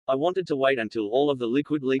I wanted to wait until all of the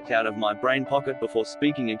liquid leaked out of my brain pocket before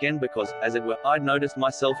speaking again because, as it were, I'd noticed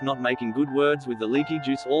myself not making good words with the leaky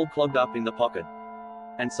juice all clogged up in the pocket.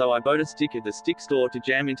 And so I bought a stick at the stick store to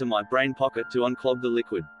jam into my brain pocket to unclog the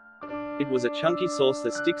liquid. It was a chunky sauce.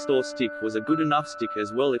 The stick store stick was a good enough stick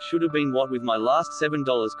as well. It should have been what with my last $7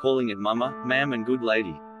 calling it mama, ma'am and good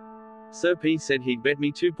lady. Sir P said he'd bet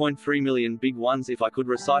me 2.3 million big ones if I could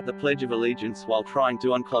recite the Pledge of Allegiance while trying to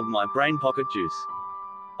unclog my brain pocket juice.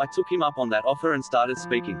 I took him up on that offer and started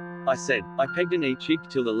speaking. I said, I pegged an e-chick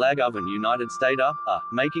till the lag oven united stayed up,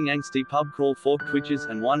 making angsty pub crawl fork twitches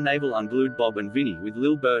and one navel unglued Bob and Vinny with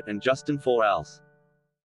Lil Bert and Justin 4 owls.